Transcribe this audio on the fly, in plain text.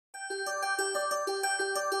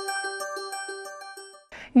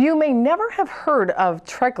You may never have heard of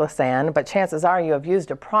Triclosan, but chances are you have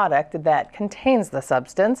used a product that contains the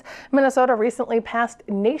substance. Minnesota recently passed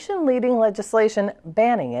nation-leading legislation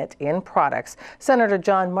banning it in products. Senator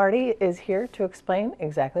Marty is here to explain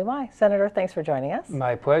exactly why. Senator, thanks for joining us.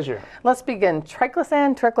 My pleasure. Let's begin.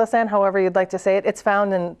 Triclosan, however you'd like to say it, it's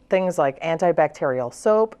found in things like antibacterial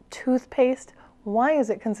soap, toothpaste. Why is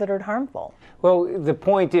it considered harmful? Well, the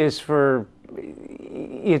point is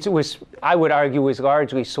I would argue, was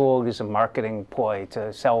largely sold as a marketing ploy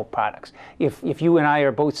to sell products. If you and I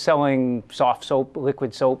are both selling soft soap,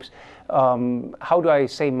 liquid soaps, how do I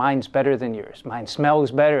say mine's better than yours? Mine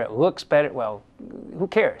smells better, it looks better. Well, who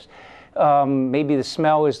cares? Maybe the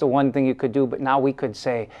smell is the one thing you could do, but now we could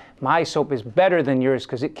say my soap is better than yours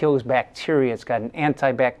because it kills bacteria. It's got an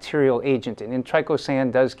antibacterial agent in it, and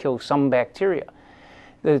Triclosan does kill some bacteria.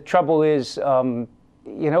 The trouble is, from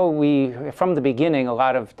the beginning, a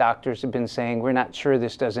lot of doctors have been saying we're not sure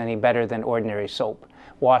this does any better than ordinary soap.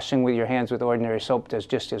 Washing with your hands with ordinary soap does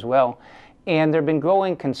just as well. And there have been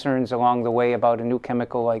growing concerns along the way about a new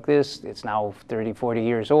chemical like this. It's now 30, 40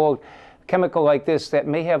 years old. Chemical like this that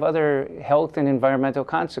may have other health and environmental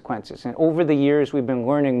consequences. And over the years, we've been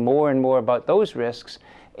learning more and more about those risks,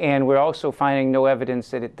 and we're also finding no evidence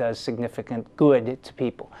that it does significant good to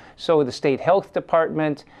people. So the state health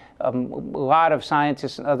department, a lot of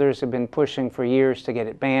scientists and others have been pushing for years to get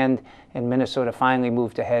it banned, and Minnesota finally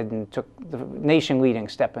moved ahead and took the nation-leading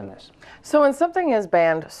step in this. So when something is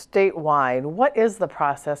banned statewide, what is the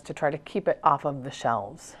process to try to keep it off of the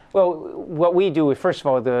shelves? Well, what we do is, first of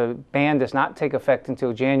all, the ban does not take effect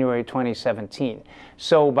until January 2017.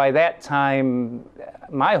 So by that time,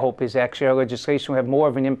 my hope is actually our legislation will have more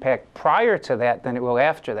of an impact prior to that than it will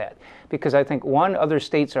after that. Because I think, one, other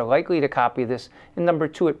states are likely to copy this, and number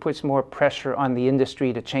two, it puts more pressure on the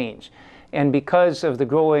industry to change. And because of the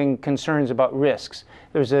growing concerns about risks,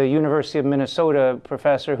 there's a University of Minnesota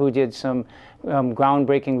professor who did some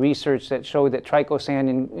groundbreaking research that showed that Triclosan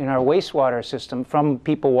in our wastewater system, from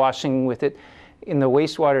people washing with it in the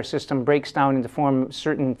wastewater system, breaks down into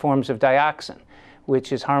certain forms of dioxin,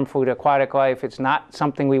 which is harmful to aquatic life. It's not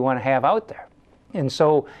something we want to have out there. And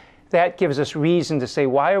so that gives us reason to say,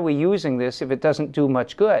 why are we using this if it doesn't do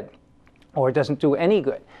much good or it doesn't do any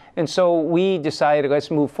good? And so we decided,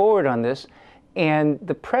 let's move forward on this. And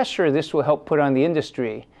the pressure this will help put on the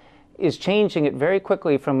industry is changing it very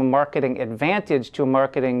quickly from a marketing advantage to a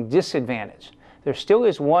marketing disadvantage. There still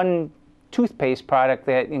is one toothpaste product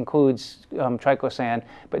that includes Triclosan,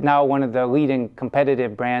 but now one of the leading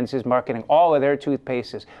competitive brands is marketing all of their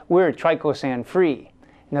toothpastes. We're Triclosan free.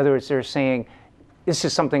 In other words, they're saying, this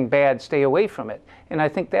is something bad, stay away from it. And I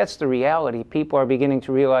think that's the reality. People are beginning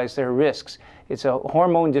to realize their risks. It's a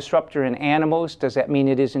hormone disruptor in animals. Does that mean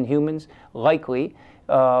it is in humans? Likely.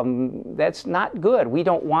 That's not good. We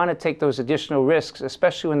don't want to take those additional risks,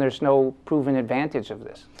 especially when there's no proven advantage of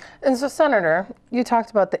this. And so, Senator, you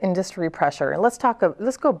talked about the industry pressure. Let's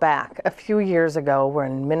go back a few years ago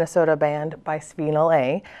when Minnesota banned bisphenol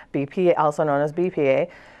A, BPA, also known as BPA.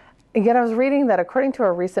 And yet I was reading that according to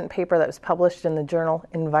a recent paper that was published in the journal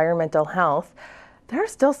Environmental Health, there are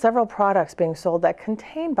still several products being sold that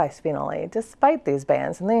contain bisphenol A despite these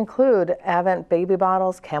bans, and they include Avent baby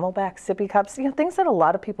bottles, Camelback sippy cups, things that a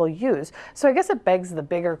lot of people use. So I guess it begs the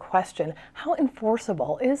bigger question, how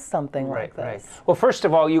enforceable is something like this? Right. Well, first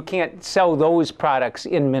of all, you can't sell those products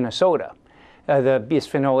in Minnesota. The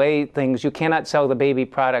bisphenol A things, you cannot sell the baby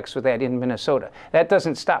products with that in Minnesota. That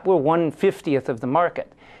doesn't stop. We're 1/50th of the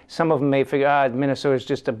market. Some of them may figure, Minnesota's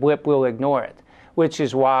just a blip, we'll ignore it, which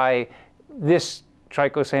is why this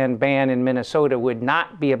Triclosan ban in Minnesota would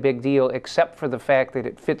not be a big deal, except for the fact that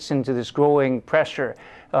it fits into this growing pressure.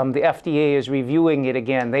 The FDA is reviewing it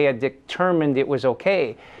again. They had determined it was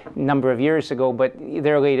okay a number of years ago, but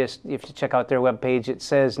their latest, if you check out their webpage, it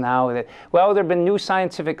says now that, well, there have been new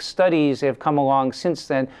scientific studies that have come along since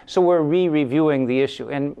then, so we're re-reviewing the issue.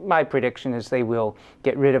 And my prediction is they will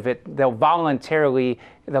get rid of it. They'll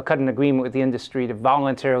cut an agreement with the industry to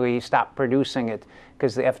voluntarily stop producing it,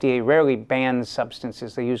 because the FDA rarely bans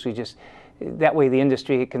substances. They usually just, that way the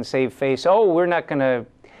industry can save face. Oh, we're not going to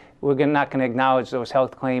acknowledge those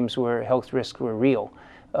health claims where health risks were real.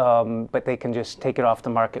 But they can just take it off the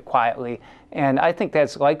market quietly. And I think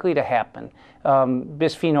that's likely to happen.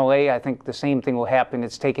 Bisphenol A, I think the same thing will happen.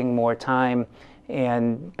 It's taking more time.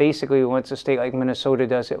 And basically, once a state like Minnesota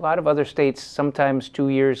does it, a lot of other states, sometimes 2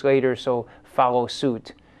 years later, so follow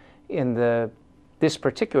suit. In this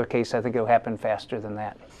particular case, I think it'll happen faster than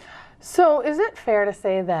that. So is it fair to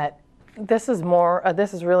say that this is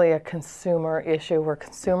really a consumer issue where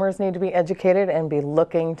consumers need to be educated and be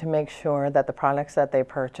looking to make sure that the products that they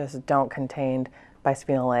purchase don't contain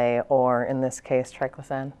bisphenol A, or in this case,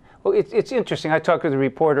 triclosan? Well, it's interesting. I talked with a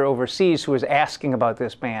reporter overseas who was asking about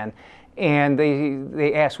this ban, and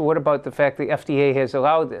they asked, well, what about the fact the FDA has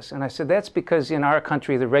allowed this? And I said, that's because in our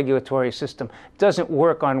country, the regulatory system doesn't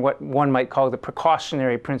work on what one might call the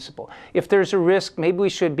precautionary principle. If there's a risk, maybe we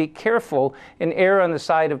should be careful and err on the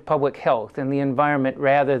side of public health and the environment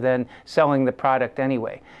rather than selling the product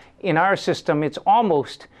anyway. In our system, it's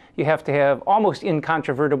almost, you have to have almost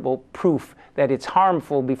incontrovertible proof that it's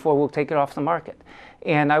harmful before we'll take it off the market.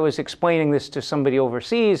 And I was explaining this to somebody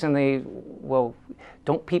overseas, and they, well,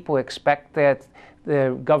 don't people expect that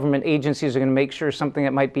the government agencies are going to make sure something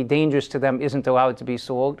that might be dangerous to them isn't allowed to be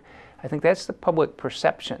sold? I think that's the public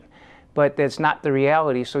perception, but that's not the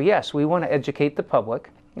reality. So yes, we want to educate the public.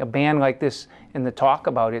 A ban like this and the talk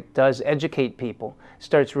about it does educate people,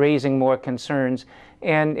 starts raising more concerns.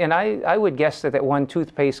 And I would guess that one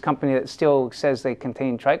toothpaste company that still says they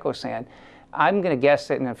contain triclosan, I'm going to guess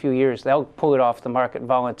that in a few years they'll pull it off the market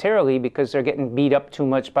voluntarily because they're getting beat up too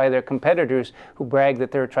much by their competitors who brag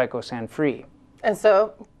that they're triclosan free. And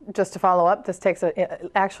so, just to follow up, this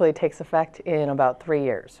actually takes effect in about 3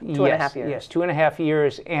 years, 2.5 years. Yes, 2.5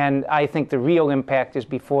 years, and I think the real impact is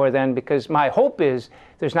before then, because my hope is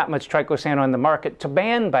there's not much triclosan on the market to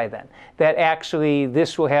ban by then. That actually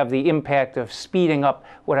this will have the impact of speeding up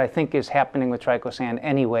what I think is happening with triclosan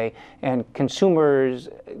anyway, and consumers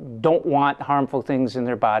don't want harmful things in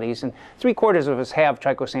their bodies, and 3/4 of us have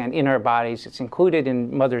triclosan in our bodies. It's included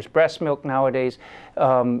in mother's breast milk nowadays.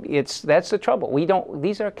 That's the trouble.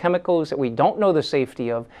 These are chemicals that we don't know the safety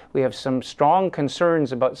of. We have some strong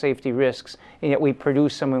concerns about safety risks, and yet we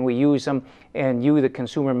produce them and we use them, and you, the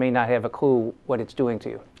consumer, may not have a clue what it's doing to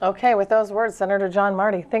you. Okay, with those words, Senator John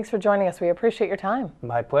Marty, thanks for joining us. We appreciate your time.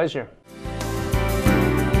 My pleasure.